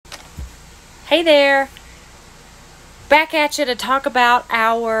Hey there, back at you to talk about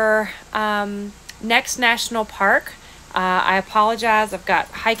our next national park. I apologize, I've got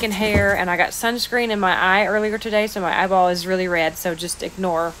hiking hair and I got sunscreen in my eye earlier today, so my eyeball is really red, so just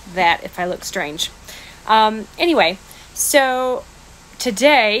ignore that if I look strange. Anyway, so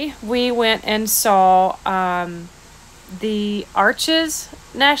today we went and saw the Arches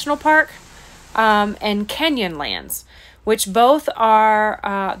National Park and Canyonlands, which both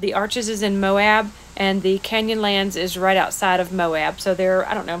are, the Arches is in Moab and the Canyonlands is right outside of Moab. So they're,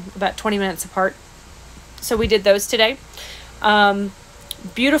 I don't know, about 20 minutes apart. So we did those today.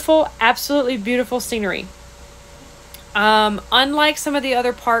 Beautiful, absolutely beautiful scenery. Unlike some of the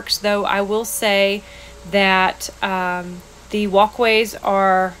other parks, though, I will say that the walkways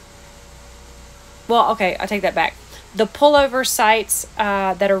are, well, okay, I take that back. The pullover sites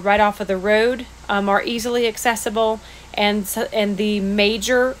that are right off of the road are easily accessible, and the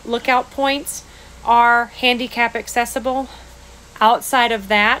major lookout points are handicap accessible. Outside of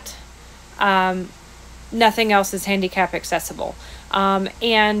that, nothing else is handicap accessible.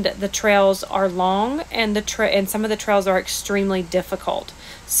 And the trails are long, and some of the trails are extremely difficult.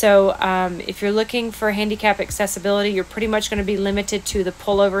 So if you're looking for handicap accessibility, you're pretty much going to be limited to the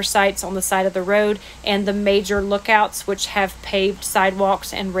pullover sites on the side of the road and the major lookouts, which have paved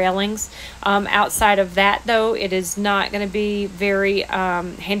sidewalks and railings. Outside of that, though, it is not going to be very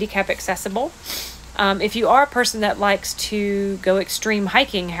handicap accessible. If you are a person that likes to go extreme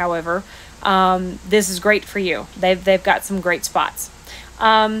hiking, however, this is great for you. They've got some great spots.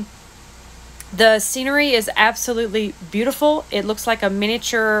 The scenery is absolutely beautiful. It looks like a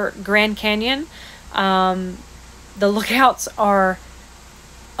miniature Grand Canyon. The lookouts are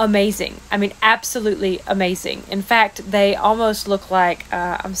amazing. I mean, absolutely amazing. In fact, they almost look like,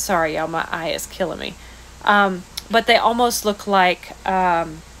 I'm sorry, y'all, my eye is killing me. But they almost look like, I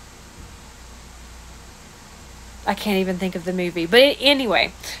can't even think of the movie. But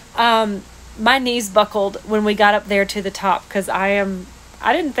anyway, my knees buckled when we got up there to the top, because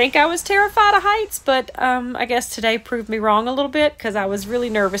I didn't think I was terrified of heights, but I guess today proved me wrong a little bit, because I was really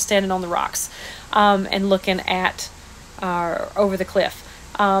nervous standing on the rocks and looking at over the cliff.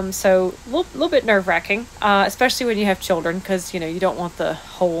 So a little bit nerve-wracking, especially when you have children, because you don't want the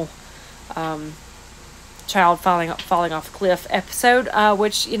whole child falling off a cliff episode,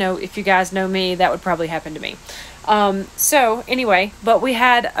 which if you guys know me, that would probably happen to me. So anyway, but we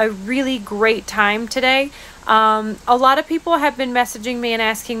had a really great time today. A lot of people have been messaging me and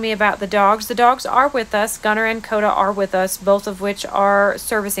asking me about the dogs. The dogs are with us. Gunner and Coda are with us, both of which are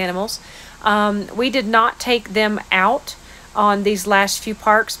service animals. We did not take them out on these last few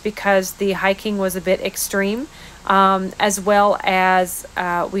parks because the hiking was a bit extreme, as well as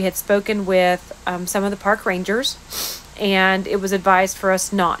we had spoken with some of the park rangers, and it was advised for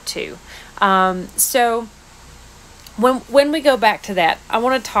us not to. So when we go back to that, I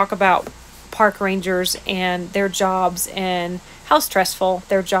want to talk about park rangers and their jobs and how stressful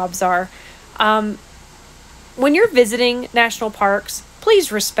their jobs are. When you're visiting national parks,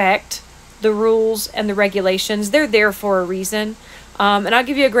 please respect the rules and the regulations. They're there for a reason. And I'll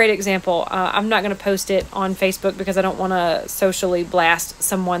give you a great example. I'm not going to post it on Facebook because I don't want to socially blast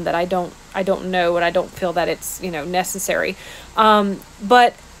someone that I don't know, and I don't feel that it's necessary.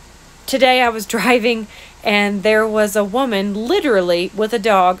 But today I was driving, and there was a woman literally with a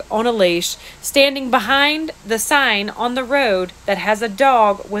dog on a leash standing behind the sign on the road that has a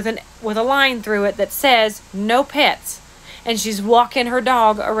dog with a line through it that says no pets, and she's walking her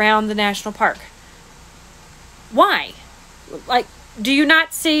dog around the national park. Why? Like, do you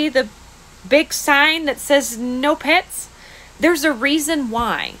not see the big sign that says no pets? There's a reason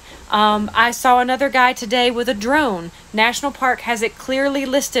why. I saw another guy today with a drone. National Park has it clearly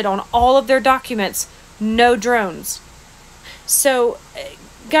listed on all of their documents. No drones. So,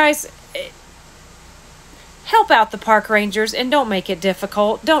 guys, help out the park rangers and don't make it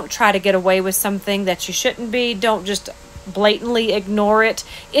difficult. Don't try to get away with something that you shouldn't be. Don't just blatantly ignore it.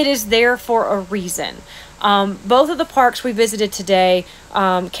 It is there for a reason. Both of the parks we visited today,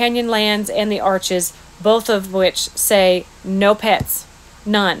 Canyonlands and the Arches, both of which say no pets.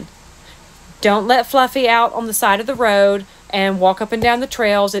 None. Don't let Fluffy out on the side of the road and walk up and down the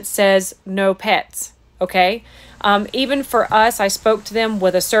trails. It says no pets. Okay? Even for us, I spoke to them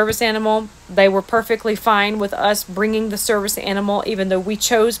with a service animal. They were perfectly fine with us bringing the service animal, even though we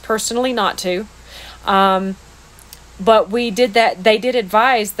chose personally not to. But we did that. They did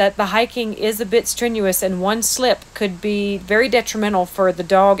advise that the hiking is a bit strenuous, and one slip could be very detrimental for the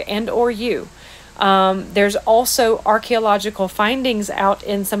dog and or you. There's also archaeological findings out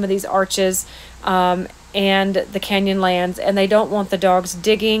in some of these arches and the Canyonlands, and they don't want the dogs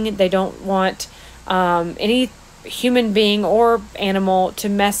digging. They don't want any human being or animal to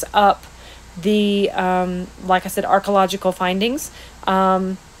mess up the, like I said, archaeological findings.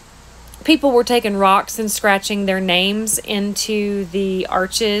 People were taking rocks and scratching their names into the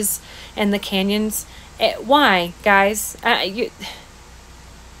arches and the canyons. Why, guys?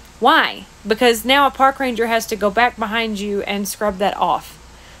 Why? Because now a park ranger has to go back behind you and scrub that off.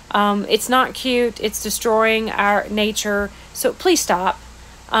 It's not cute. It's destroying our nature. So please stop.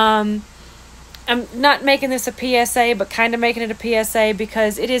 I'm not making this a PSA, but kind of making it a PSA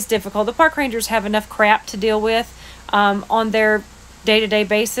because it is difficult. The park rangers have enough crap to deal with on their day-to-day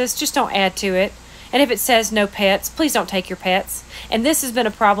basis. Just don't add to it. And if it says no pets, please don't take your pets. And this has been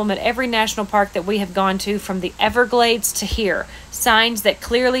a problem at every national park that we have gone to, from the Everglades to here. Signs that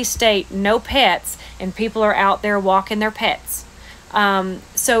clearly state no pets, and people are out there walking their pets.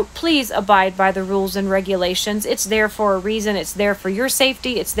 So please abide by the rules and regulations. It's there for a reason. It's there for your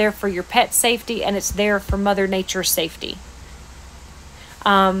safety. It's there for your pet's safety, and it's there for Mother Nature's safety.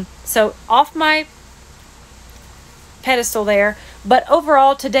 So off my pedestal there. But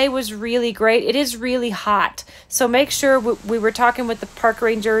overall, today was really great. It is really hot. So make sure we were talking with the park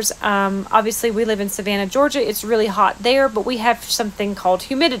rangers. Obviously, we live in Savannah, Georgia. It's really hot there, but we have something called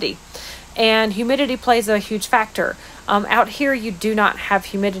humidity. And humidity plays a huge factor. Out here, you do not have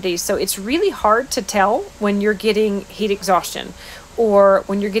humidity. So it's really hard to tell when you're getting heat exhaustion or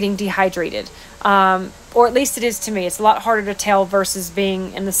when you're getting dehydrated. Or at least it is to me. It's a lot harder to tell versus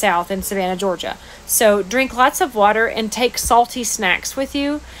being in the South in Savannah, Georgia. So drink lots of water and take salty snacks with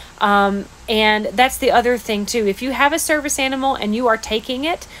you. And that's the other thing too. If you have a service animal and you are taking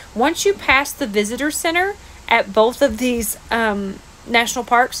it, once you pass the visitor center at both of these national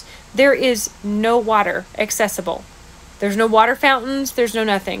parks, there is no water accessible. There's no water fountains. There's no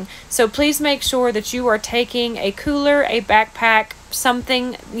nothing. So please make sure that you are taking a cooler, a backpack,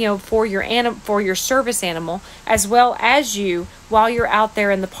 something, for your service animal, as well as you, while you're out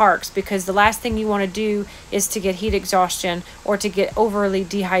there in the parks, because the last thing you want to do is to get heat exhaustion or to get overly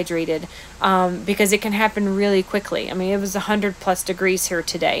dehydrated, because it can happen really quickly. I mean, it was 100+ degrees here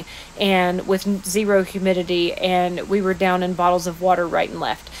today, and with zero humidity, and we were down in bottles of water right and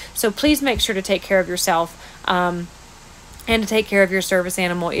left. So please make sure to take care of yourself. And to take care of your service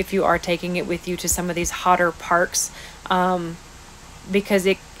animal if you are taking it with you to some of these hotter parks, because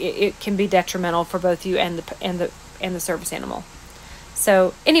it can be detrimental for both you and the service animal.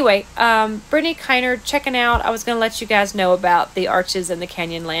 So anyway, Brittany Kiner checking out. I was going to let you guys know about the arches and the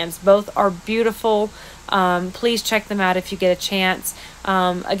Canyonlands. Both are beautiful. Please check them out if you get a chance.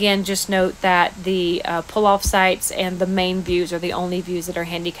 Again, just note that the pull-off sites and the main views are the only views that are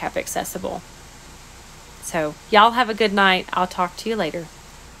handicap accessible. So y'all have a good night. I'll talk to you later.